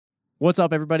What's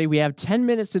up, everybody? We have 10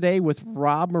 minutes today with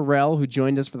Rob Morrell, who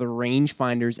joined us for the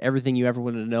Rangefinders Everything You Ever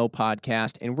Wanted to Know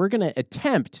podcast, and we're going to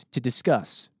attempt to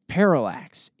discuss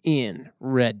parallax in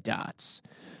red dots.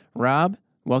 Rob,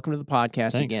 welcome to the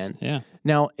podcast Thanks. again. Yeah.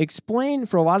 Now, explain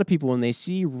for a lot of people when they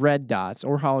see red dots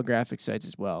or holographic sites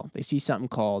as well, they see something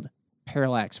called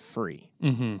parallax free.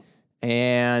 Mm-hmm.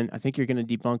 And I think you're going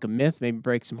to debunk a myth, maybe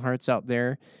break some hearts out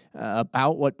there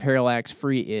about what parallax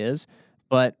free is.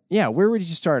 But yeah, where would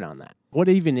you start on that? What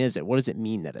even is it? What does it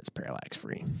mean that it's parallax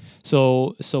free?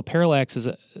 So parallax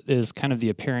is kind of the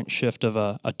apparent shift of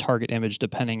a target image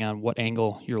depending on what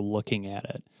angle you're looking at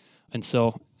it. And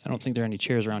so I don't think there are any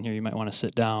chairs around here. You might want to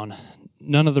sit down.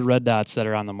 None of the red dots that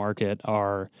are on the market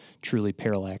are truly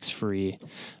parallax free.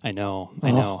 I know.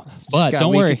 But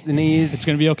don't worry. The knees. It's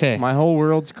going to be okay. My whole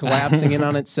world's collapsing in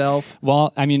on itself.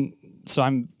 Well, I mean, so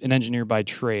I'm an engineer by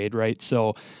trade, right?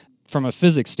 So from a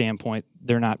physics standpoint,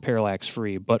 they're not parallax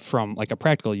free, but from like a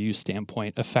practical use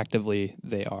standpoint, effectively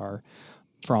they are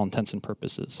for all intents and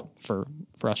purposes for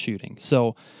us shooting.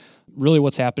 So really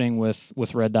what's happening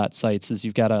with red dot sights is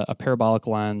you've got a parabolic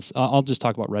lens. I'll just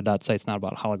talk about red dot sights, not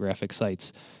about holographic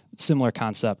sights. Similar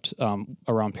concept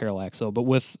around parallax though, but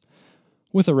with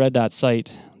a red dot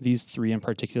sight, these three in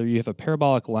particular, you have a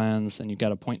parabolic lens and you've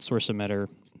got a point source emitter.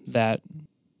 That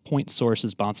point source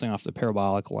is bouncing off the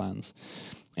parabolic lens.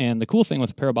 And the cool thing with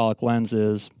the parabolic lens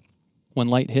is when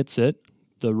light hits it,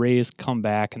 the rays come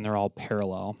back and they're all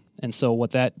parallel. And so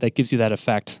what that gives you that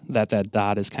effect that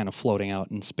dot is kind of floating out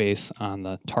in space on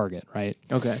the target, right?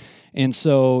 Okay. And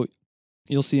so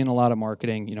you'll see in a lot of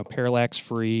marketing, parallax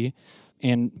free.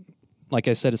 And like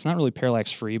I said, it's not really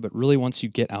parallax free, but really once you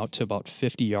get out to about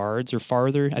 50 yards or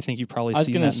farther, I think you've probably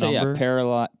seen that number. I was going to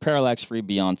say, yeah, parallax free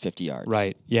beyond 50 yards.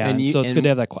 Right, yeah. And so it's good to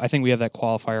have that. I think we have that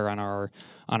qualifier on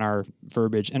our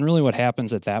verbiage. And really what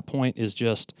happens at that point is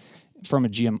just from a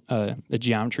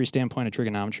geometry standpoint, a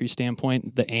trigonometry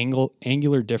standpoint, the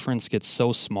angular difference gets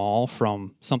so small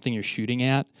from something you're shooting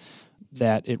at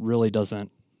that it really doesn't.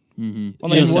 Mm-hmm.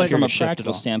 Well, from a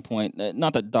practical standpoint,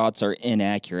 not that dots are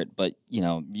inaccurate, but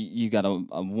you got a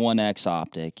 1x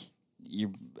optic.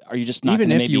 Are you just not going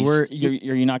to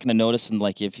you're not going to notice, and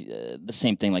like if the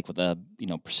same thing like with a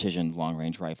precision long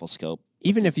range rifle scope.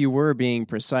 Even if you were being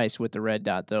precise with the red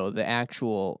dot, though, the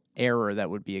actual error that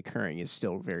would be occurring is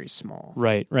still very small.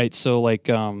 Right. So like,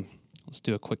 let's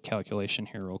do a quick calculation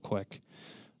here, real quick.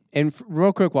 And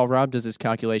real quick, while Rob does this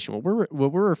calculation, what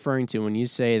we're referring to when you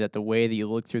say that the way that you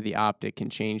look through the optic can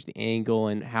change the angle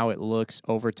and how it looks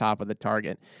over top of the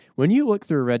target. When you look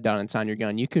through a red dot inside your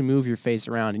gun, you can move your face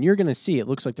around, and you're going to see it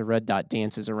looks like the red dot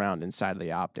dances around inside of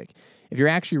the optic. If you're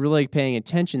actually really paying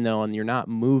attention, though, and you're not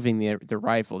moving the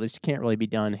rifle, this can't really be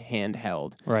done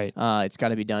handheld. Right. It's got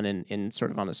to be done in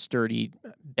sort of on a sturdy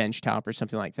bench top or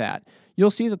something like that. You'll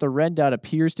see that the red dot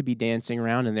appears to be dancing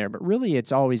around in there, but really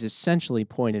it's always essentially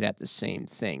pointed at the same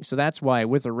thing. So that's why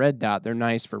with a red dot, they're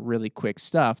nice for really quick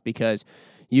stuff because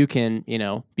you can,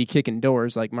 be kicking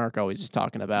doors like Mark always is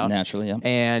talking about. Naturally, yeah.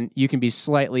 And you can be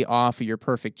slightly off of your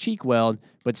perfect cheek weld,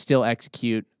 but still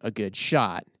execute a good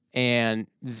shot. And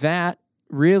that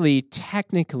really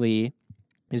technically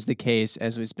is the case,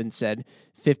 as has been said,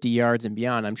 50 yards and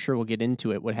beyond. I'm sure we'll get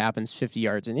into it, what happens 50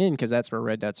 yards and in, because that's where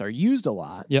red dots are used a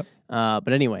lot. Yep.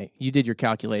 But anyway, you did your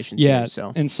calculations here.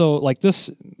 So. And so like this,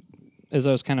 as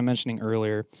I was kind of mentioning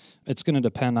earlier, it's going to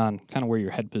depend on kind of where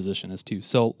your head position is too.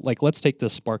 So like let's take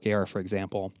this Spark AR, for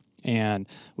example, and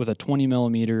with a 20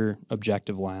 millimeter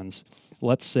objective lens,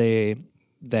 let's say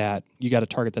that you got a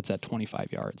target that's at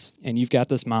 25 yards and you've got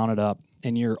this mounted up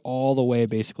and you're all the way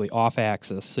basically off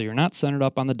axis. So you're not centered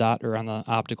up on the dot or on the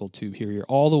optical tube here. You're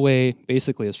all the way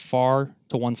basically as far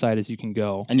to one side as you can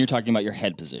go. And you're talking about your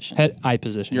head position. Eye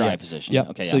position. Your eye position. Yep.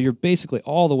 Okay. So you're basically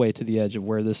all the way to the edge of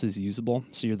where this is usable.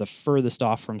 So you're the furthest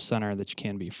off from center that you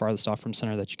can be, farthest off from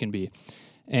center that you can be.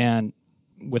 And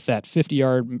with that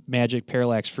 50-yard magic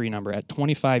parallax free number, at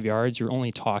 25 yards, you're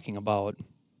only talking about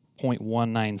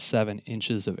 0.197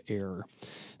 inches of error.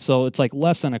 So it's like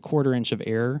less than a quarter inch of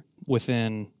error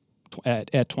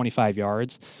at 25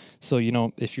 yards. So,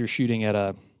 if you're shooting at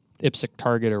a IPSC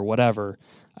target or whatever,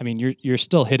 I mean, you're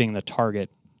still hitting the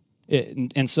target.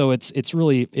 And so it's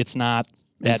not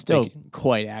that it's still big.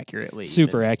 Quite accurately.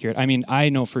 Super accurate. I mean, I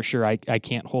know for sure I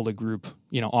can't hold a group,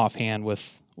 offhand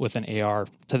with an AR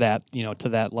to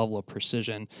that level of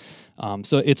precision.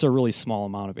 So it's a really small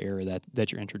amount of error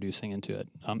that you're introducing into it.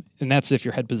 And that's if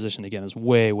your head position, again, is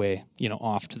way,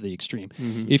 off to the extreme.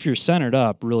 Mm-hmm. If you're centered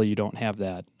up, really you don't have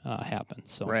that happen.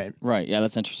 So Right. Yeah,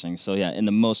 that's interesting. So yeah, in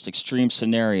the most extreme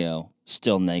scenario,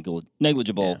 still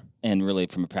negligible, and really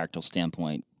from a practical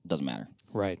standpoint, doesn't matter.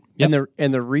 Right. Yep.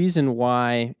 And the reason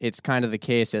why it's kind of the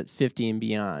case at 50 and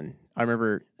beyond, I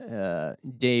remember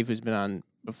Dave, who's been on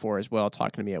before as well,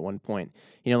 talking to me at one point.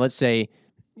 Let's say,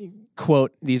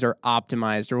 quote, these are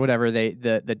optimized or whatever.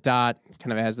 The dot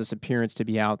kind of has this appearance to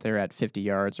be out there at 50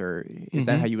 yards, or is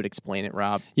that how you would explain it,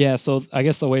 Rob? Yeah, so I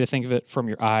guess the way to think of it from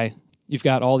your eye, you've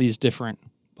got all these different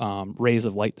rays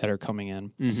of light that are coming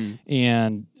in,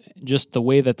 and just the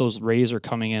way that those rays are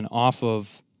coming in off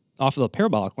of the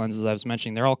parabolic lenses I was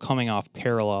mentioning, they're all coming off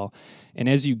parallel, and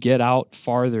as you get out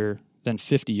farther than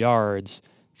 50 yards,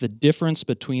 the difference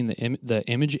between the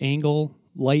image angle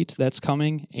light that's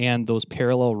coming and those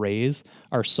parallel rays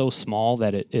are so small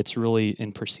that it's really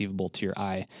imperceivable to your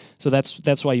eye. So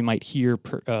that's why you might hear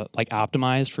like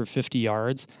optimized for 50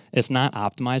 yards. It's not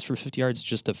optimized for 50 yards, it's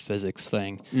just a physics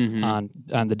thing on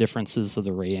the differences of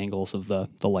the ray angles of the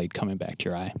light coming back to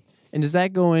your eye. And does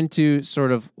that go into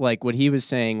sort of like what he was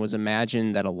saying was,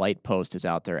 imagine that a light post is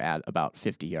out there at about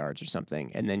 50 yards or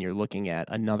something, and then you're looking at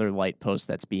another light post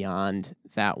that's beyond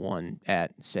that one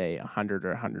at, say, 100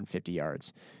 or 150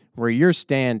 yards. Where you're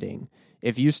standing,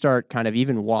 if you start kind of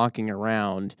even walking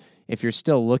around, if you're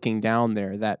still looking down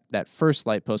there, that first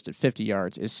light post at 50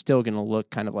 yards is still going to look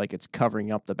kind of like it's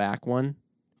covering up the back one.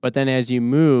 But then as you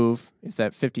move, if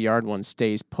that 50-yard one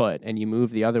stays put and you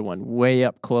move the other one way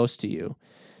up close to you,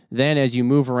 then as you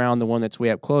move around the one that's way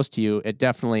up close to you, it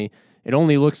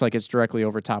only looks like it's directly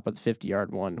over top of the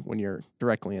 50-yard one when you're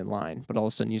directly in line. But all of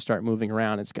a sudden you start moving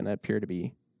around, it's going to appear to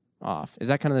be off. Is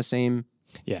that kind of the same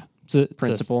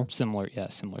principle? It's similar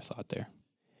thought there.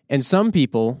 And some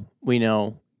people, we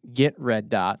know, get red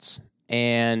dots.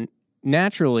 And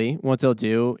naturally, what they'll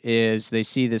do is they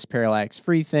see this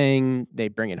parallax-free thing, they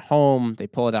bring it home, they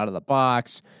pull it out of the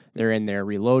box, they're in their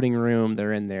reloading room,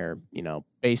 they're in their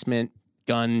basement,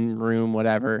 gun room,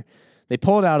 whatever. They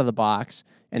pull it out of the box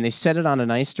and they set it on a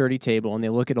nice sturdy table and they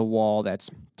look at a wall that's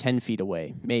 10 feet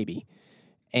away, maybe.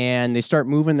 And they start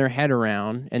moving their head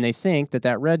around and they think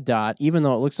that red dot, even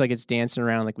though it looks like it's dancing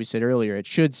around like we said earlier, it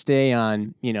should stay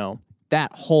on,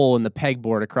 that hole in the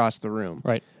pegboard across the room.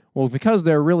 Right. Well, because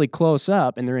they're really close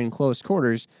up and they're in close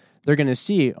quarters, they're going to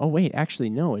see, oh, wait,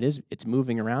 actually, no, it's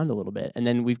moving around a little bit. And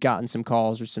then we've gotten some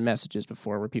calls or some messages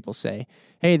before where people say,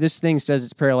 hey, this thing says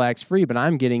it's parallax-free, but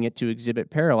I'm getting it to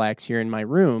exhibit parallax here in my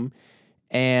room.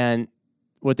 And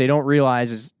what they don't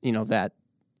realize is, that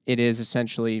it is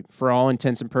essentially, for all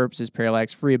intents and purposes,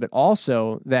 parallax-free, but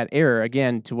also that error,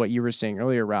 again, to what you were saying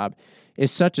earlier, Rob,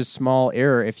 is such a small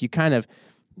error. If you kind of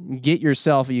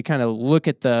you kind of look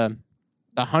at the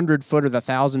 100-foot or the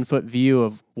 1,000-foot view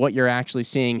of what you're actually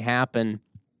seeing happen,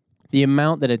 the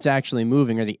amount that it's actually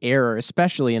moving, or the error,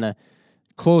 especially in a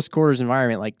close quarters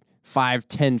environment like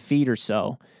 5-10 feet or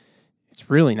so, it's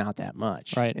really not that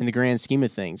much. Right. In the grand scheme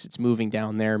of things, it's moving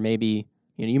down there. Maybe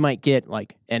you might get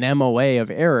like an MOA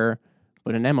of error,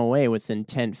 but an MOA within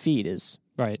 10 feet is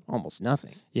almost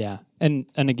nothing. Yeah. And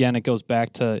again, it goes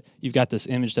back to, you've got this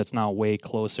image that's now way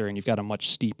closer and you've got a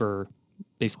much steeper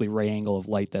basically ray angle of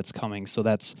light that's coming. So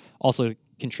that's also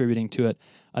contributing to it.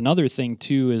 Another thing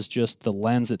too is just the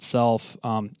lens itself.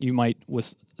 You might,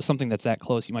 with something that's that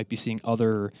close, you might be seeing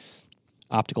other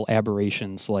optical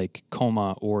aberrations like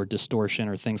coma or distortion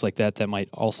or things like that might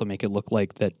also make it look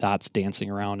like that dot's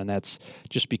dancing around, and that's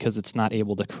just because it's not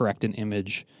able to correct an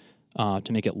image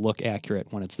to make it look accurate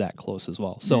when it's that close as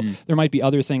well. So there might be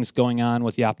other things going on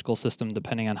with the optical system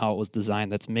depending on how it was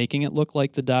designed that's making it look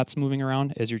like the dot's moving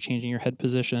around as you're changing your head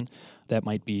position. That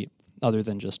might be other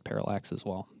than just parallax as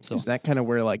well. So is that kind of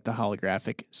where like the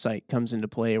holographic sight comes into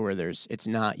play, where it's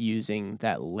not using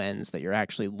that lens that you're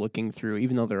actually looking through,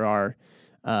 even though there are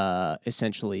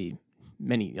essentially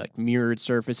many like mirrored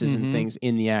surfaces and things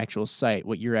in the actual sight.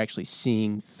 What you're actually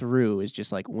seeing through is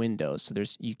just like windows. So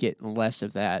you get less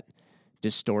of that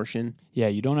distortion. Yeah,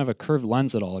 you don't have a curved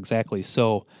lens at all. Exactly.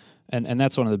 So, and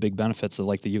that's one of the big benefits of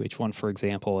like the UH1, for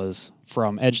example, is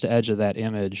from edge to edge of that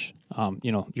image,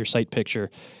 your sight picture,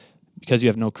 because you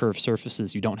have no curved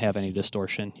surfaces, you don't have any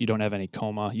distortion, you don't have any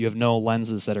coma, you have no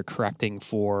lenses that are correcting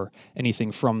for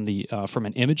anything from the from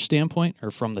an image standpoint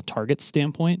or from the target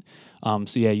standpoint.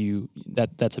 So yeah,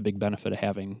 that's a big benefit of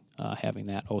having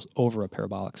that over a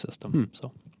parabolic system.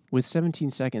 So with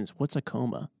 17 seconds, what's a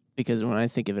coma? Because when I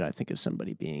think of it, I think of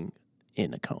somebody being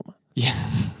in a coma. Yeah.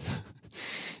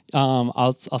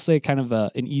 I'll say kind of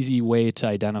an easy way to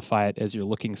identify it as you're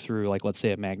looking through, like let's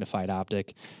say a magnified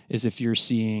optic, is if you're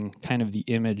seeing kind of the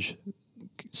image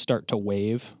start to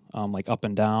wave, like up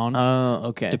and down.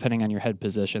 Okay. Depending on your head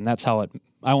position. That's how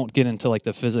I won't get into like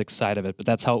the physics side of it, but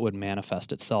that's how it would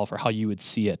manifest itself, or how you would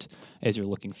see it as you're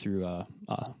looking through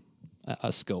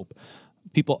a scope.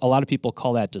 A lot of people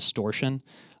call that distortion.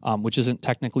 which isn't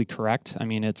technically correct. I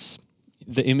mean,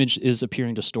 the image is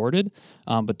appearing distorted,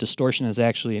 but distortion is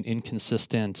actually an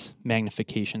inconsistent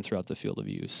magnification throughout the field of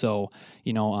view. So,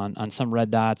 on some red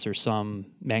dots or some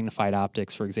magnified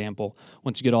optics, for example,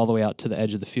 once you get all the way out to the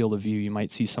edge of the field of view, you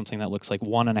might see something that looks like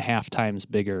 1.5 times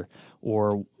bigger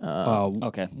or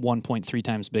 1.3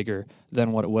 times bigger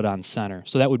than what it would on center.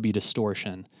 So that would be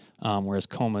distortion, whereas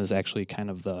coma is actually you kind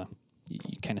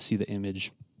of see the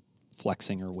image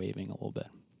flexing or waving a little bit.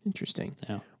 Interesting.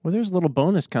 Yeah. Well, there's a little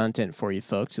bonus content for you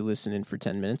folks who listen in for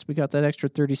 10 minutes. We got that extra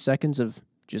 30 seconds of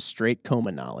just straight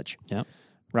coma knowledge. Yep.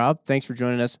 Rob, thanks for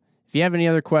joining us. If you have any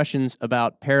other questions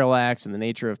about parallax and the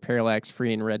nature of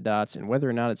parallax-free and red dots and whether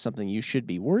or not it's something you should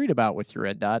be worried about with your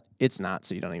red dot, it's not,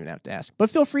 so you don't even have to ask. But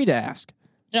feel free to ask.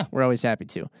 Yeah. We're always happy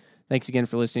to. Thanks again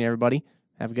for listening, everybody.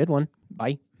 Have a good one.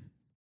 Bye.